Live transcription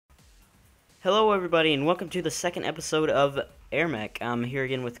Hello, everybody, and welcome to the second episode of AirMech. I'm here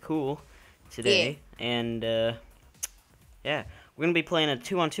again with Cool today, and yeah, we're gonna be playing a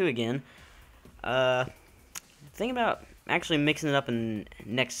 2-on-2 again. Thinking about actually mixing it up in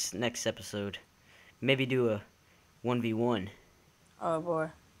next episode. Maybe do a 1v1. Oh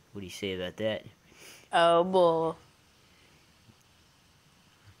boy. What do you say about that? Oh boy.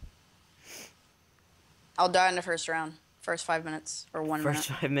 I'll die in the first round. First 5 minutes or 1 minute. First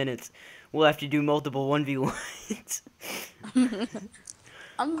 5 minutes, we'll have to do multiple 1v1s.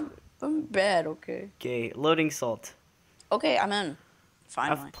 I'm bad, okay. Okay, loading salt. Okay, I'm in.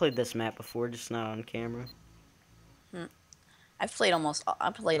 Finally. I've played this map before, just not on camera. I played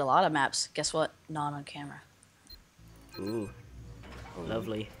a lot of maps. Guess what? Not on camera. Ooh,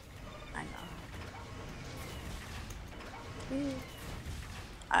 lovely. I know.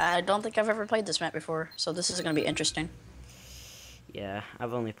 I don't think I've ever played this map before, so this is gonna be interesting. Yeah,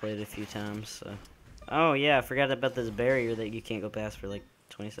 I've only played it a few times, so... Oh, yeah, I forgot about this barrier that you can't go past for, like,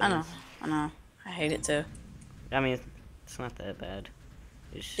 20 seconds. I know. I hate it, too. I mean, it's not that bad.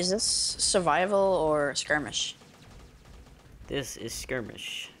 Is this survival or skirmish? This is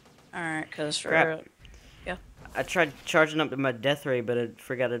skirmish. Alright, because for... Crap. Yeah. I tried charging up to my death ray, but I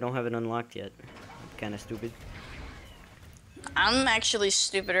forgot I don't have it unlocked yet. Kind of stupid. I'm actually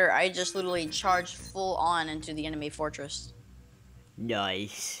stupider. I just literally charged full on into the enemy fortress.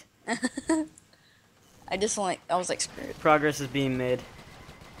 Nice. I was like, screw it. Progress is being made.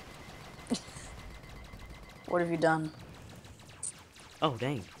 What have you done? Oh,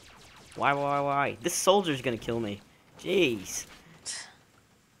 dang. Why? This soldier's gonna kill me. Jeez.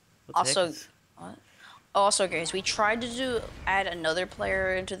 What the heck is- Also, guys, we tried to add another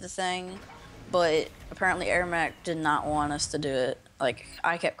player into the thing, but apparently AirMech did not want us to do it. Like,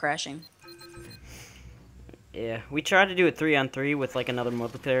 I kept crashing. Yeah, we tried to do a 3-on-3 with, like, another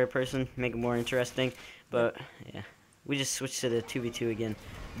multiplayer person, make it more interesting, but, yeah. We just switched to the 2v2 again.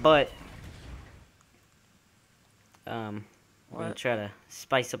 But, we're gonna try to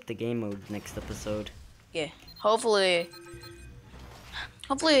spice up the game mode next episode. Yeah, hopefully,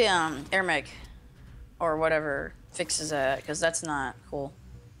 AirMech or whatever fixes that, because that's not cool.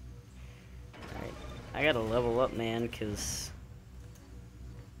 Alright, I gotta level up, man, because...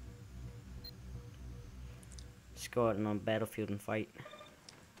 Let's go out and on battlefield and fight.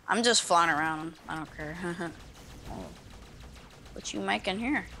 I'm just flying around. I don't care. Oh. What you making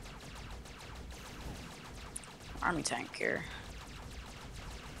here? Army tank here.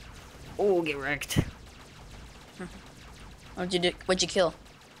 Oh, get wrecked. What'd you do? What'd you kill?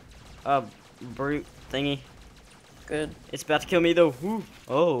 Brute thingy. Good. It's about to kill me, though. Woo.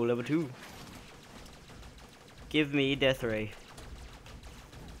 Oh, level 2. Give me death ray.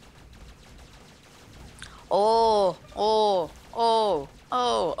 Oh, no.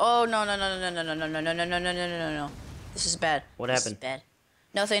 This is bad. What This happened? Is bad.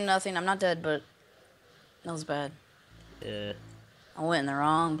 Nothing. I'm not dead, but that was bad. I went in the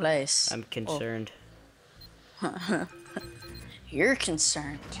wrong place. I'm concerned. Oh. You're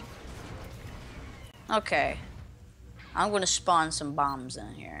concerned. Okay. I'm gonna spawn some bombs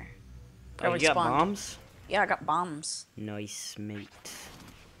in here. Oh, you got bombs? Yeah, I got bombs. Nice, mate.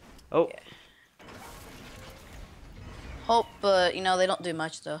 Oh. Yeah. Hope, but you know they don't do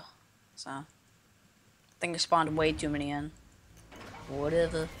much though. So I think I spawned way too many in.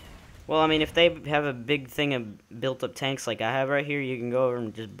 Whatever. Well, I mean, if they have a big thing of built-up tanks like I have right here, you can go over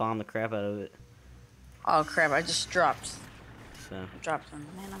and just bomb the crap out of it. Oh crap! I just dropped. So. Dropped them.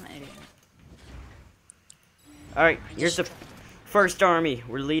 Man, I'm an idiot. All right, here's the first army.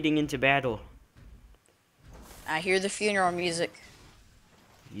 We're leading into battle. I hear the funeral music.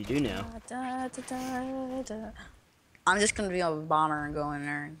 You do know. I'm just gonna be a bomber and go in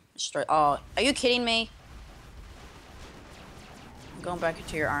there and destroy. Oh, are you kidding me? I'm going back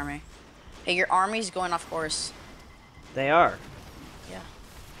into your army. Hey, your army's going off course. They are. Yeah.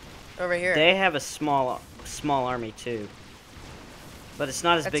 Over here. They have a small army too, but it's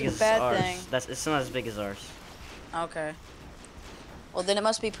not as That's big a as bad ours. thing. It's not as big as ours. Okay. Well, then it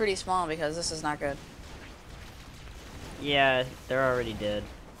must be pretty small because this is not good. Yeah, they're already dead.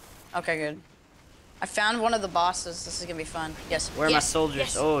 Okay, good. I found one of the bosses. This is gonna be fun. Yes. Where are my soldiers?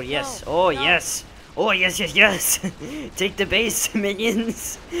 Yes. Oh yes. No. Oh No. yes. Oh yes. Take the base,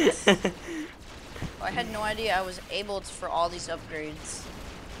 minions. I had no idea I was able to for all these upgrades.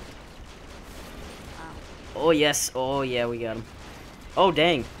 Wow. Oh yes. Oh yeah, we got them. Oh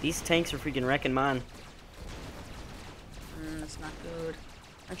dang, these tanks are freaking wrecking mine. That's not good.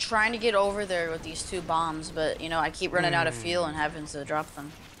 I'm trying to get over there with these 2 bombs, but you know I keep running out of fuel and having to drop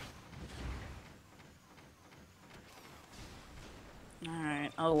them.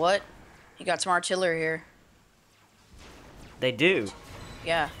 Alright. Oh, what? You got some artillery here. They do.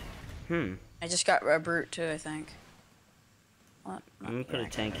 Yeah. Hmm. I just got a brute too, I think. What? I'm gonna put a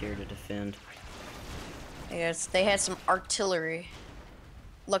tank here to defend. Yes, they had some artillery.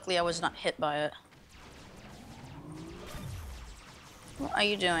 Luckily, I was not hit by it. What are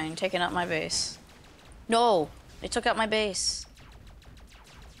you doing? Taking out my base? No! They took out my base.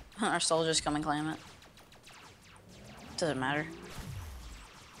 Our soldiers come and claim it. Doesn't matter.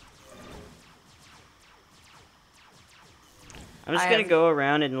 I'm just gonna go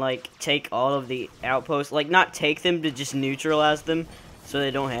around and like take all of the outposts, like not take them, to just neutralize them, so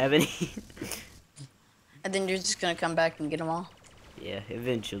they don't have any. And then you're just gonna come back and get them all? Yeah,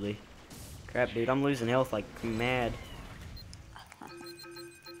 eventually. Crap, dude, I'm losing health like mad.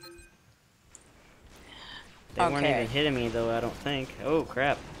 They weren't even hitting me though, I don't think. Oh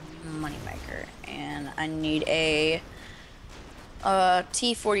crap. Moneymaker, and I need a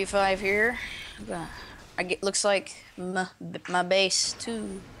T-45 here. Looks like my base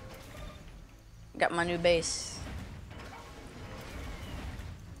too. Got my new base.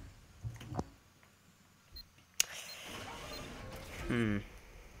 Okay,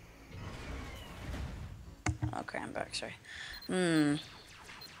 I'm back. Sorry.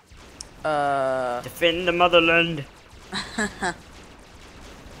 Defend the motherland.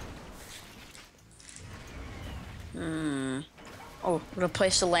 Oh, we're gonna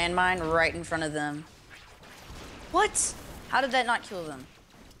place a landmine right in front of them. What? How did that not kill them?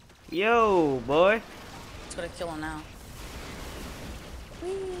 Yo, boy. It's gonna kill them now.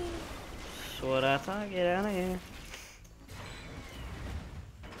 Whee. That's what I thought. Get out of here.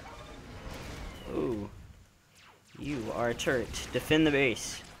 Ooh. You are a turret. Defend the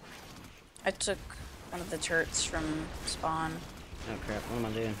base. I took one of the turrets from spawn. Oh crap, what am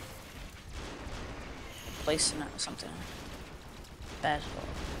I doing? Placing it with something. Bad.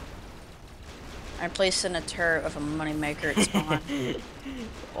 I'm placing a turret of a moneymaker at spawn.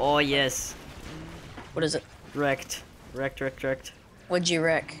 Oh yes. What is it? Wrecked. Wrecked. What'd you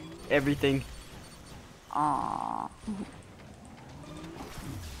wreck? Everything. Aww.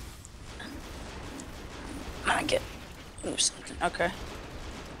 I get something. Okay.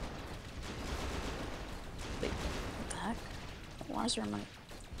 Wait, what the heck? Why is there money?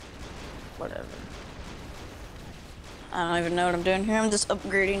 Whatever. I don't even know what I'm doing here. I'm just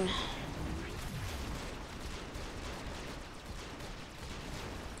upgrading.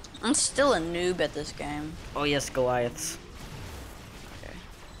 I'm still a noob at this game. Oh yes, Goliaths. Okay.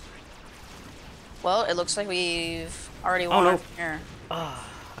 Well, it looks like we've already won. Oh no. Here. Oh,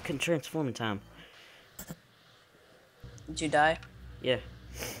 I couldn't transform in time. Did you die? Yeah.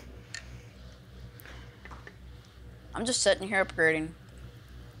 I'm just sitting here upgrading.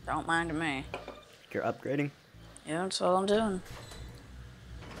 Don't mind me. You're upgrading? Yeah, that's all I'm doing.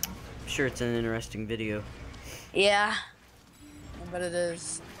 I'm sure it's an interesting video. Yeah. I bet it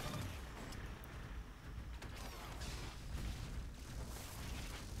is.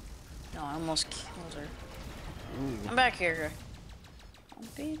 No, I almost killed her. Ooh. I'm back here. Oh,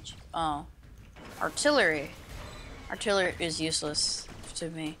 bitch. Oh. Artillery. Artillery is useless to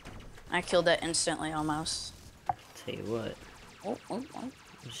me. I killed that instantly almost. Tell you what. Oh. I'm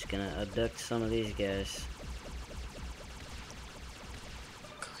just gonna abduct some of these guys.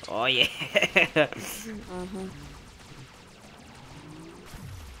 Oh yeah.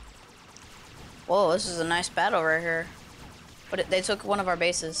 Whoa, this is a nice battle right here. But they took one of our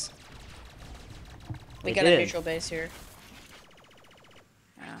bases. We got a neutral base here.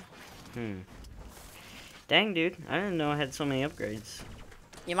 Yeah. Dang, dude. I didn't know I had so many upgrades.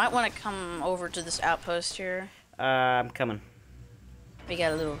 You might want to come over to this outpost here. I'm coming. We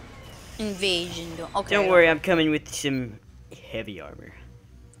got a little invasion going. Okay. Don't worry, I'm coming with some heavy armor.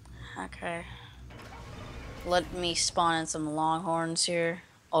 Okay. Let me spawn in some longhorns here.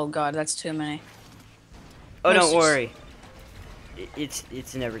 Oh god, that's too many. Oh, don't worry.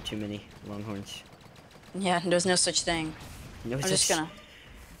 It's never too many longhorns. Yeah, there's no such thing. No I'm such... just gonna...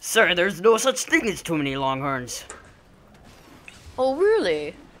 Sir, there's no such thing as too many longhorns. Oh,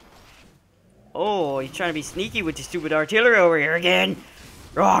 really? Oh, you're trying to be sneaky with your stupid artillery over here again.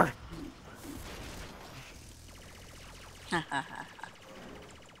 Roar!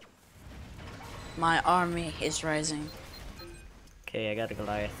 My army is rising. Okay, I got a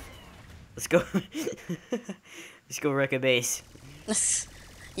Goliath. Let's go. Let's go wreck a base.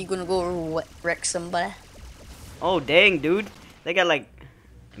 You gonna go wreck somebody? Oh, dang, dude. They got, like,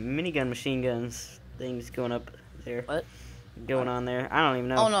 minigun machine guns things going up there. What? Going on there. I don't even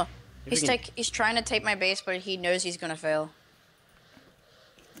know. Oh, no. He's trying to take my base, but he knows he's gonna fail.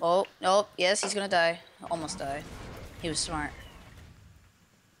 Oh, yes, he's gonna die. Almost died. He was smart.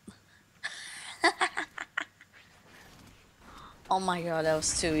 Oh my god, that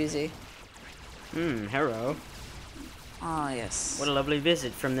was too easy. Hello. Oh, yes. What a lovely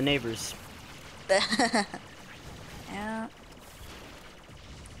visit from the neighbors. Yeah.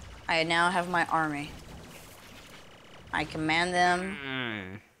 I now have my army. I command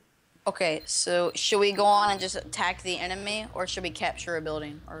them. Okay, so should we go on and just attack the enemy, or should we capture a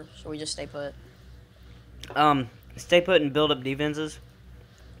building, or should we just stay put? Stay put and build up defenses.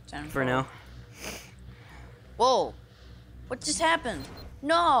 10, For now. Whoa! What just happened?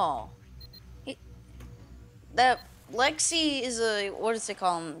 No! That Lexi is a, what does it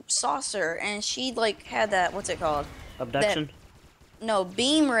call him? Saucer, and she like had that, what's it called? Abduction? No,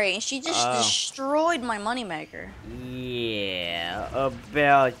 beam ray, and she just Oh. destroyed my moneymaker. Yeah,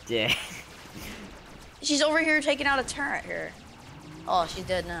 about that. She's over here taking out a turret here. Oh, she's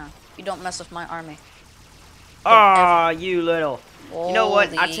dead now. You don't mess with my army. Ah, you little. You know what?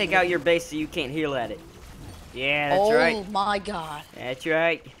 I'll Holy- take out your base so you can't heal at it. Yeah, that's oh right. my god. That's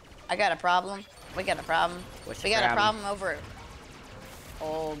right. I got a problem. We got a problem. What's We the got a problem? problem over.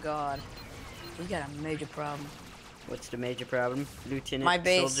 Oh god. We got a major problem. What's the major problem? Lieutenant My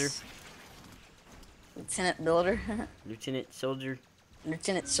base. Soldier? Lieutenant Builder. Lieutenant Soldier?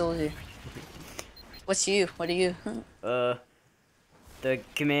 Lieutenant Soldier. What's you? What are you? The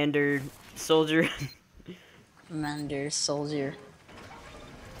Commander Soldier? Commander Soldier.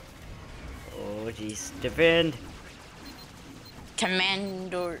 Oh, jeez. Defend!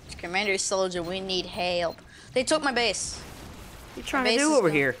 Commander Soldier, we need help. They took my base. What you trying My to base do is over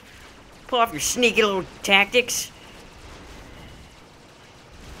gone. here? Pull off your sneaky little tactics?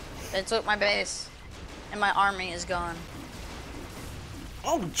 They took my base. And my army is gone.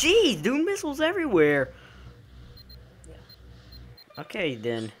 Oh, jeez, dude, missiles everywhere. Okay,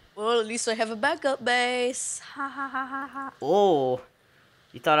 then. Well, at least I have a backup base. Ha ha ha ha ha. Oh,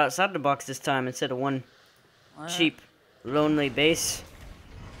 you thought outside the box this time instead of one What? cheap, lonely base?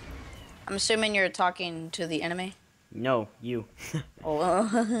 I'm assuming you're talking to the enemy. No, you.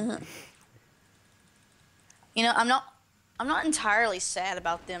 Oh. You know, I'm not entirely sad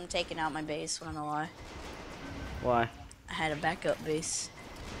about them taking out my base, wanna know why? Why? I had a backup base.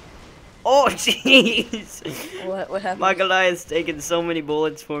 Oh, jeez! What happened? My Goliath's taking so many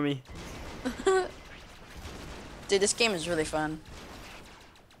bullets for me. Dude, this game is really fun.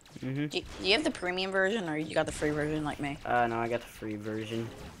 Mm-hmm. Do you have the premium version, or you got the free version like me? No, I got the free version.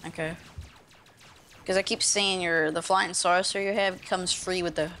 Okay. Because I keep seeing the flying saucer you have comes free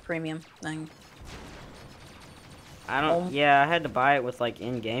with the premium thing. I don't. Yeah, I had to buy it with like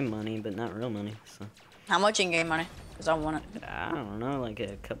in-game money, but not real money. So How much in game money? Because I want it. I don't know, like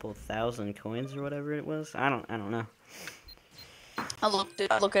a couple thousand coins or whatever it was. I don't know. I'll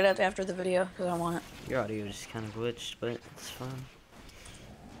look at it after the video because I want it. Your audio just kind of glitched, but it's fine.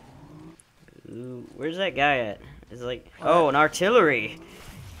 Ooh, where's that guy at? It's like, oh, an artillery.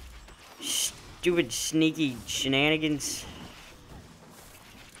 Stupid sneaky shenanigans.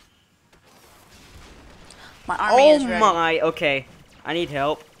 My army is Oh ready. my, okay. I need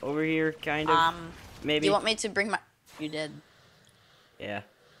help over here, kind of. Maybe. Do you want me to bring my? You did. Yeah.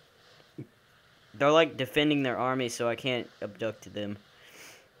 They're like defending their army, so I can't abduct them.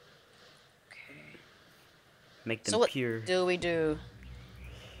 Okay. Make them So what pure. do we do?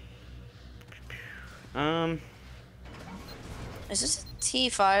 Is this a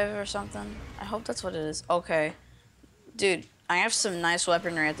T5 or something? I hope that's what it is. Okay. Dude, I have some nice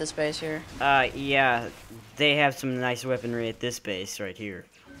weaponry at this base here. Yeah. They have some nice weaponry at this base right here.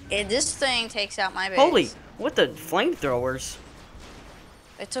 This thing takes out my base. Holy, what the flamethrowers?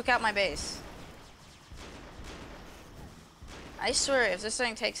 It took out my base. I swear, if this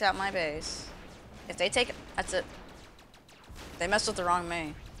thing takes out my base, if they take it, that's it. They messed with the wrong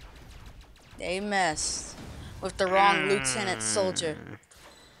me. They messed with the wrong lieutenant soldier.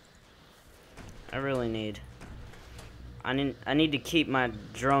 I really need. I need to keep my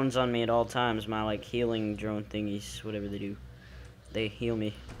drones on me at all times. My like healing drone thingies, whatever they do, they heal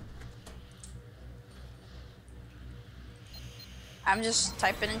me. I'm just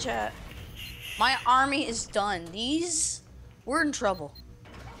typing in chat. My army is done. We're in trouble.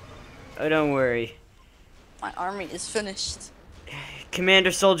 Oh, don't worry. My army is finished.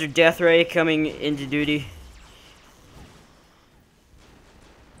 Commander Soldier Death Ray coming into duty.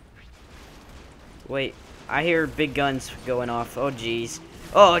 Wait, I hear big guns going off. Oh jeez.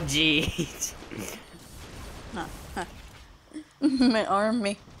 Oh jeez. My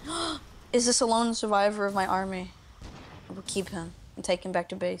army. Is this a lone survivor of my army? I will keep him and take him back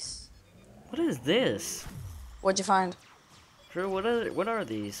to base. What is this? What'd you find? Bro, what are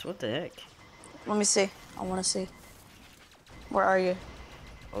these? What the heck? Let me see. I want to see. Where are you?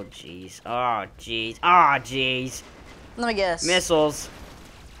 Oh jeez. Oh jeez. Oh jeez. Let me guess. Missiles.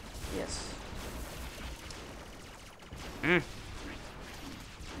 Yes. Mm.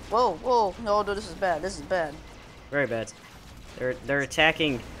 Whoa, whoa. No, dude, this is bad. This is bad. Very bad. They're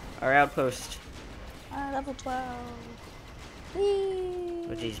attacking our outpost. Level 12. Whee! Oh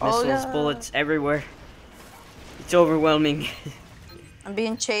jeez, Oh, missiles, yeah. bullets everywhere. It's overwhelming. I'm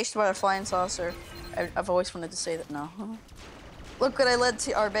being chased by a flying saucer. I've always wanted to say that now. Look what I led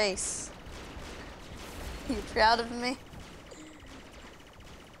to our base. Are you proud of me?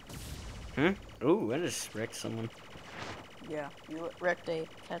 Hmm? Ooh, I just wrecked someone. Yeah, you wrecked a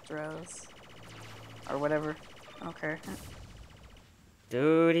Petros. Or whatever. I don't care.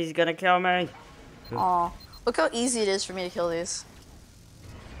 Dude, he's gonna kill me. Aw, look how easy it is for me to kill these.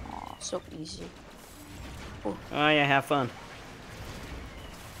 Aw, so easy. Oh yeah, have fun.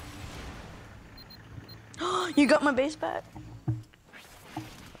 You got my base back?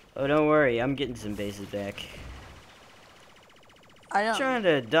 Oh, don't worry, I'm getting some bases back. I don't. Trying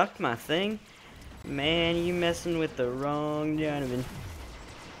to duck my thing? Man, you messing with the wrong gentleman.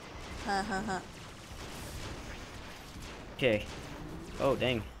 Okay. Oh,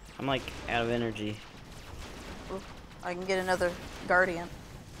 dang. I'm like out of energy. Ooh, I can get another guardian.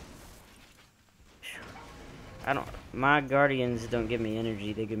 My guardians don't give me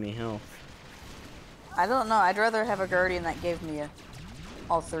energy, they give me health. I don't know. I'd rather have a guardian that gave me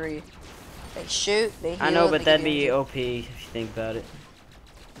all three. They shoot, they heal. I know, and but they that'd give be you OP if you think about it.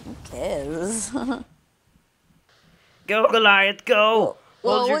 Who cares? Go, Goliath, go!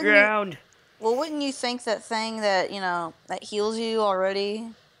 Well, Hold your wouldn't ground! Well, wouldn't you think that thing that, that heals you already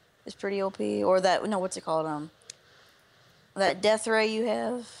is pretty OP? Or that, no, what's it called? That death ray you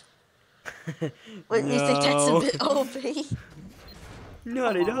have? Wouldn't you think that's a No. bit OP?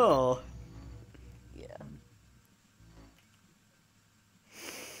 Not Come at on. all. Yeah.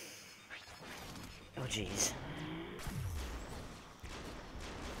 Oh, jeez.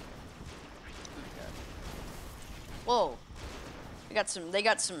 Whoa. They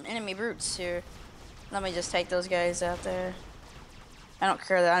got some enemy brutes here. Let me just take those guys out there. I don't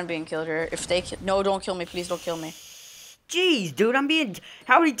care that I'm being killed here. If they no, don't kill me, please don't kill me. Jeez, dude,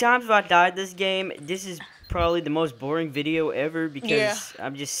 how many times have I died this game? This is probably the most boring video ever because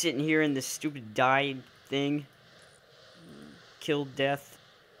I'm just sitting here in this stupid die thing. Kill, death,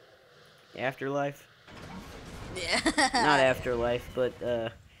 afterlife. Yeah. Not afterlife, but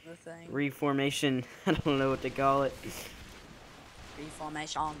The thing. reformation. I don't know what to call it.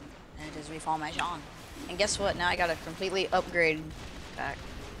 Reformation. And it is reformation. And guess what? Now I got a completely upgraded pack.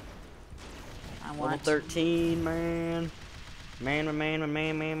 I Level want 13, man.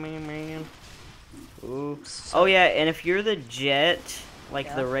 Man. Ooh. So- Oh yeah, and if you're the jet, like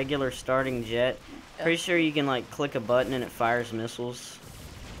Yeah. the regular starting jet, Yeah. pretty sure you can like click a button and it fires missiles.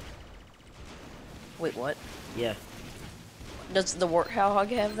 Wait, what? Yeah. Does the Warthog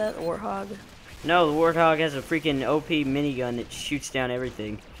have that? The Warthog? No, the Warthog has a freaking OP minigun that shoots down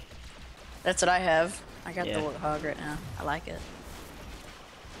everything. That's what I have. I got Yeah. the Warthog right now. I like it.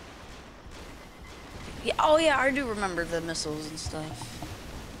 Yeah, oh yeah, I do remember the missiles and stuff.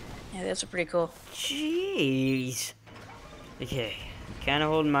 Yeah, those are pretty cool. Jeez. Okay, kind of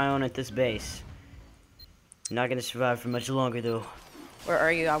holding my own at this base. Not gonna survive for much longer though. Where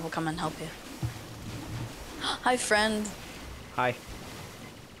are you? I will come and help you. Hi, friend. Hi.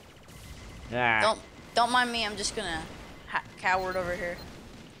 Ah. Don't mind me. I'm just gonna coward over here.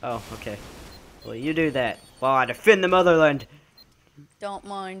 Oh, okay. Well, you do that while I defend the motherland. Don't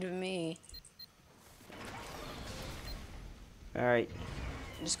mind me. All right.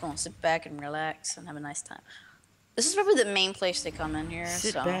 I'm just gonna sit back and relax and have a nice time. This is probably the main place they come in here.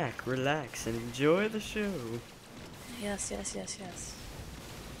 Sit so. back, relax, and enjoy the show. Yes.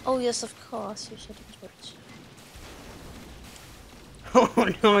 Oh yes, of course. You should enjoy it. Oh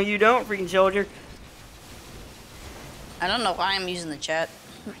no, you don't, freaking soldier. I don't know why I'm using the chat.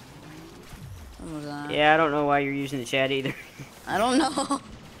 What was that? Yeah, I don't know why you're using the chat either. I don't know.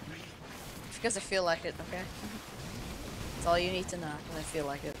 Because I feel like it, okay? That's all you need to know, because I feel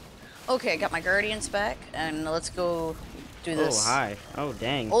like it. Okay, I got my guardians back, and let's go do this. Oh, hi. Oh,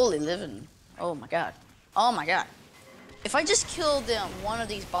 dang. Holy living. Oh my god. Oh my god. If I just kill them, one of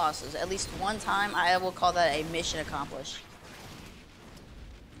these bosses, at least one time, I will call that a mission accomplished.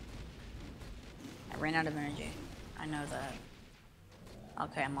 I ran out of energy. I know that.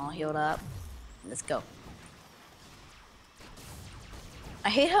 Okay, I'm all healed up. Let's go. I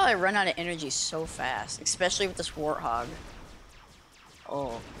hate how I run out of energy so fast, especially with this warthog.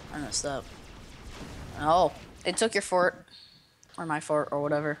 Oh, I messed up. Oh, it took your fort. Or my fort, or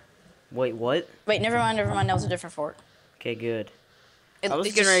whatever. Wait, what? Wait, never mind, that was a different fort. Okay, good. It, I was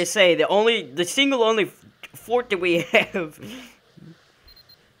it getting just- ready to say, the single only fort do we have?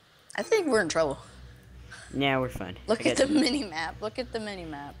 I think we're in trouble. Nah, we're fine. Look at the mini map. Look at the mini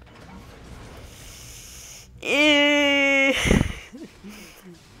map.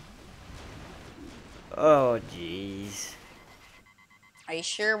 Oh, jeez. Are you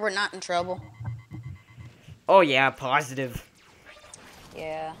sure we're not in trouble? Oh, yeah, positive.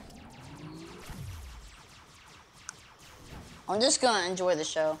 Yeah. I'm just gonna enjoy the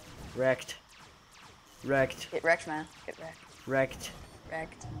show. Wrecked. Wrecked. Get wrecked, man. Get wrecked. Wrecked.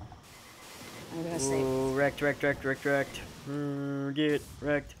 Wrecked. I'm gonna save. Ooh, wrecked. Get wrecked. Get wrecked.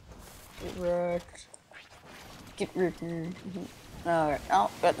 Get wrecked. Alright.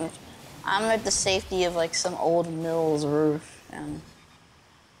 Oh, goodness. I'm at the safety of like some old mill's roof, and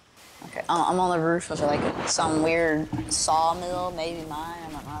okay, I'm on the roof of like some weird sawmill, maybe mine.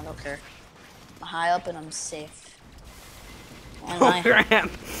 I don't care. I'm high up and I'm safe. And Oh, crap.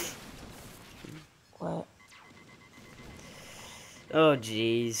 What? Oh,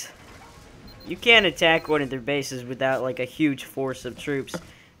 jeez. You can't attack one of their bases without, like, a huge force of troops,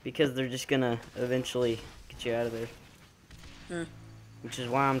 because they're just gonna eventually get you out of there. Hmm. Which is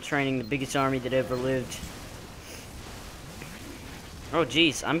why I'm training the biggest army that ever lived. Oh,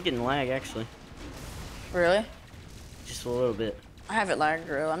 jeez. I'm getting lag, actually. Really? Just a little bit. I have it lagged,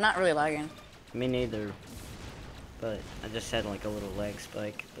 bro. I'm not really lagging. Me neither. But I just had, like, a little lag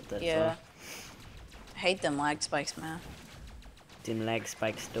spike, but that's Yeah. all. I hate them lag spikes, man. Them lag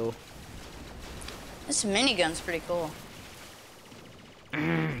spikes, though. This minigun's pretty cool.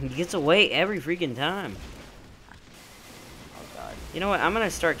 He gets away every freaking time. Oh god. You know what? I'm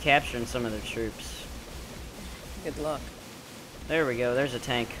gonna start capturing some of their troops. Good luck. There we go. There's a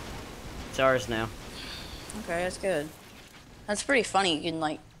tank. It's ours now. Okay, that's good. That's pretty funny. You can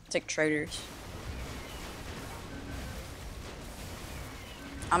like take traders.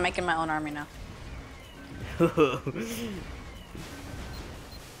 I'm making my own army now.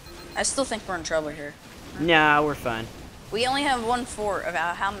 I still think we're in trouble here. Nah, we're fine. We only have one fort.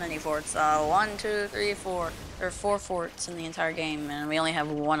 About how many forts? 1, 2, 3, 4. There are 4 forts in the entire game, and we only have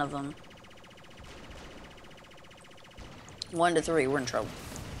one of them. 1 to 3, we're in trouble.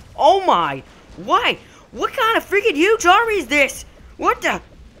 Oh my! Why? What kind of freaking huge army is this? What the?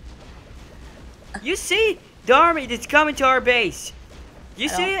 You see the army that's coming to our base? You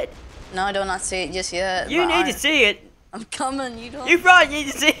see it? No, I do not see it just yet. You need to see it. I'm coming. You don't. You probably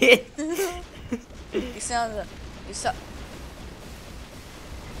need to see it. You sound. You sound.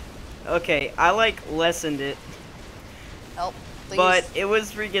 Okay, I like lessened it, Help, please. but it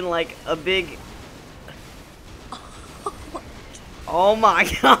was freaking like a big. Oh my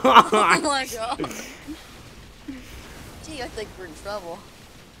god! Oh my god. Gee, I think we're in trouble.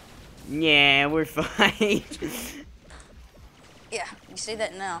 Yeah, we're fine. Yeah, you say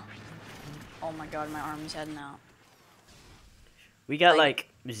that now. Oh my god, my army's heading out. We got like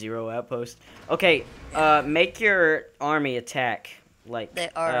 0 outposts. Okay, make your army attack. Like, They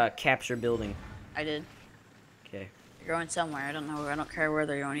are. capture building. I did. Okay. They're going somewhere. I don't know. I don't care where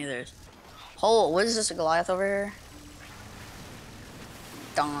they're going either. Oh, what is this, a Goliath over here?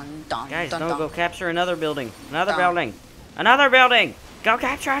 Dun, dun, Guys, dun, no, dun. go capture another building. Another Dun. building. Another building! Go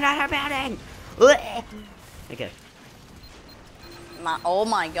capture another building! Blech. Okay. Oh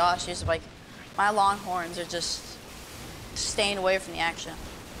my gosh, just like, my longhorns are just staying away from the action.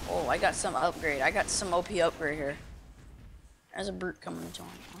 Oh, I got some upgrade. I got some OP upgrade here. There's a brute coming to join.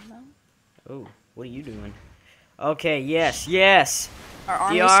 Oh no. Oh, what are you doing? Okay, yes, yes! Our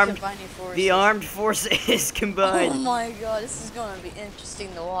army's combining forces. The armed forces combined. Oh my god, this is gonna be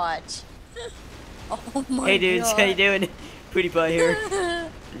interesting to watch. Oh my god. Hey dudes, how you doing? Pretty pie here.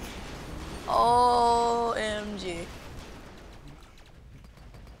 OMG.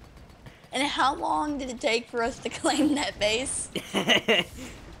 And how long did it take for us to claim that base?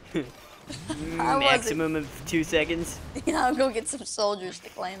 Maximum of 2 seconds. Yeah, I'll go get some soldiers to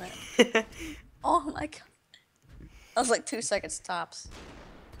claim it. Oh my god. That was like 2 seconds tops.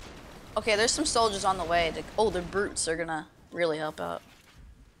 Okay, there's some soldiers on the way. The brutes are gonna really help out.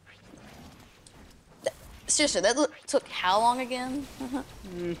 Seriously, that took how long again?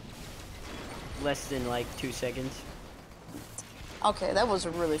 Less than like 2 seconds. Okay, that was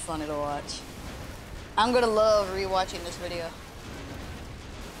really funny to watch. I'm gonna love rewatching this video.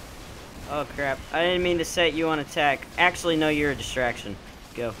 Oh crap, I didn't mean to set you on attack. Actually, no, you're a distraction.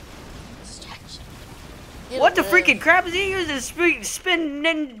 Go. Distraction. What the freaking crap is he using? Spin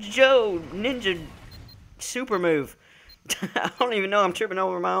ninja super move. I don't even know, I'm tripping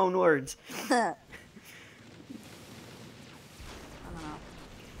over my own words. I don't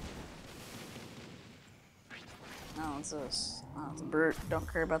know. No, it's this. Oh, it's a brute.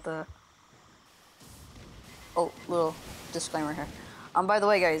 Don't care about that. Oh, little disclaimer here. By the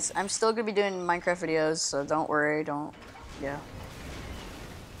way, guys, I'm still gonna be doing Minecraft videos, so don't worry. Yeah.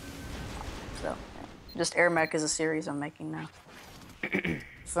 So, yeah. Just AirMech is a series I'm making now.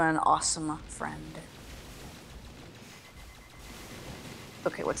 For an awesome friend.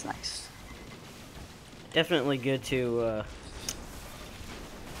 Okay, what's next? Definitely good to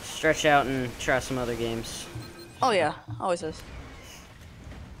stretch out and try some other games. Oh yeah, always is.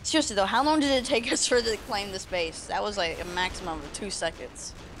 Seriously though, how long did it take us for to claim this base? That was like a maximum of 2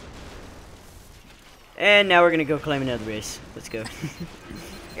 seconds. And now we're gonna go claim another base. Let's go.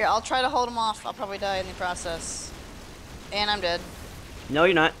 Here, I'll try to hold him off. I'll probably die in the process. And I'm dead. No,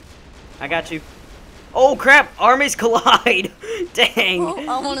 you're not. I got you. Oh crap! Armies collide! Dang! Oh,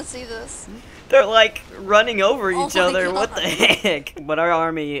 I want to see this. They're like running over each other. God. What the heck? But our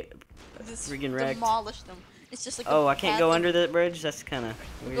army Just freaking wrecked. demolished them. It's just like Oh, I I can't go under the bridge? That's kind of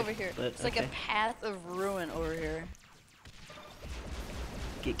weird. Look over here. But, It's like a path of ruin over here.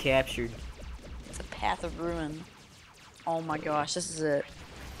 Get captured. It's a path of ruin. Oh my gosh, this is it.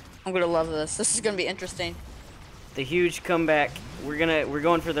 I'm gonna love this. This is gonna be interesting. The huge comeback. We're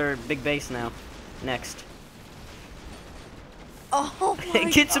going for their big base now. Next. Oh my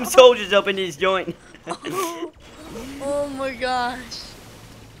Get some gosh. soldiers up in this joint. Oh my gosh.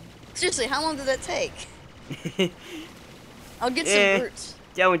 Seriously, how long did that take? I'll get some roots.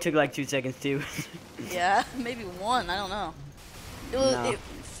 That one took like 2 seconds too. Yeah, maybe 1. I don't know. It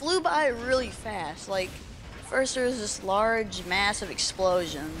flew by really fast. Like, first there was this large, massive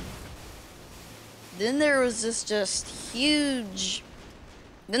explosion. Then there was this just huge.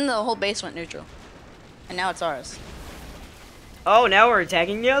 Then the whole base went neutral, and now it's ours. Oh, now we're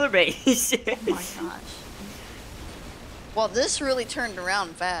attacking the other base. Oh my gosh. Well, this really turned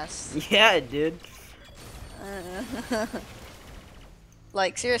around fast. Yeah, it did.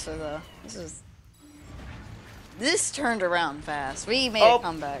 Like, seriously though, this turned around fast. We made a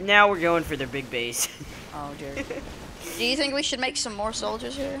comeback. Now we're going for their big base. Oh dear. Do you think we should make some more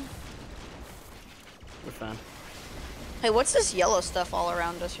soldiers here? We're fine. Hey, what's this yellow stuff all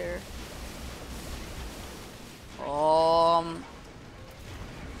around us here?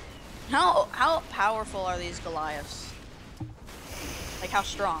 How powerful are these Goliaths? Like, how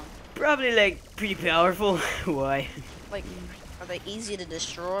strong? Probably like pretty powerful. Why? Like, are they easy to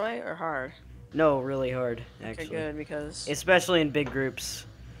destroy or hard? No, really hard, actually. Okay, good, because... Especially in big groups.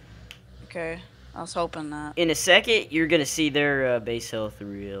 Okay, I was hoping that. In a second, you're gonna see their base health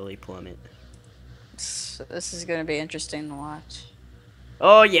really plummet. This is gonna be interesting to watch.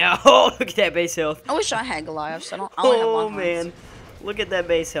 Oh yeah! Oh, look at that base health. I wish I had Goliaths. I only have Oh Longhorns. man, look at that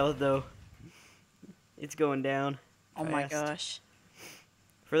base health though. It's going down. Oh my gosh.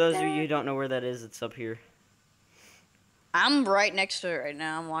 For those of you who don't know where that is, it's up here. I'm right next to it right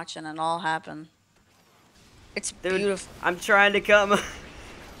now. I'm watching it all happen. It's beautiful. I'm trying to come.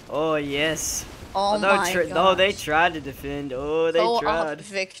 Oh yes. Oh my gosh. Oh, they tried to defend. Oh, they tried.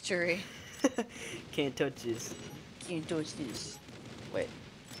 Victory. Can't touch this. Can't touch this. Wait.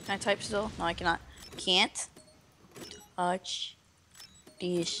 Can I type still? No, I cannot. Can't touch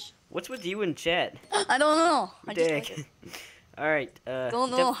this. What's with you in chat? I don't know. I just Dang. like it. All right.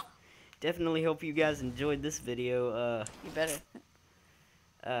 Don't know. Definitely hope you guys enjoyed this video. You better.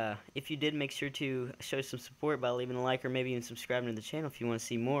 If you did, make sure to show some support by leaving a like or maybe even subscribing to the channel if you want to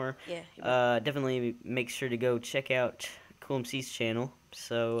see more. Yeah. Definitely make sure to go check out Cool MC's channel.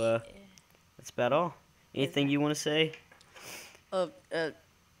 So that's about all. Anything you want to say? All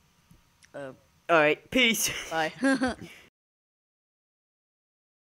right. Peace. Bye.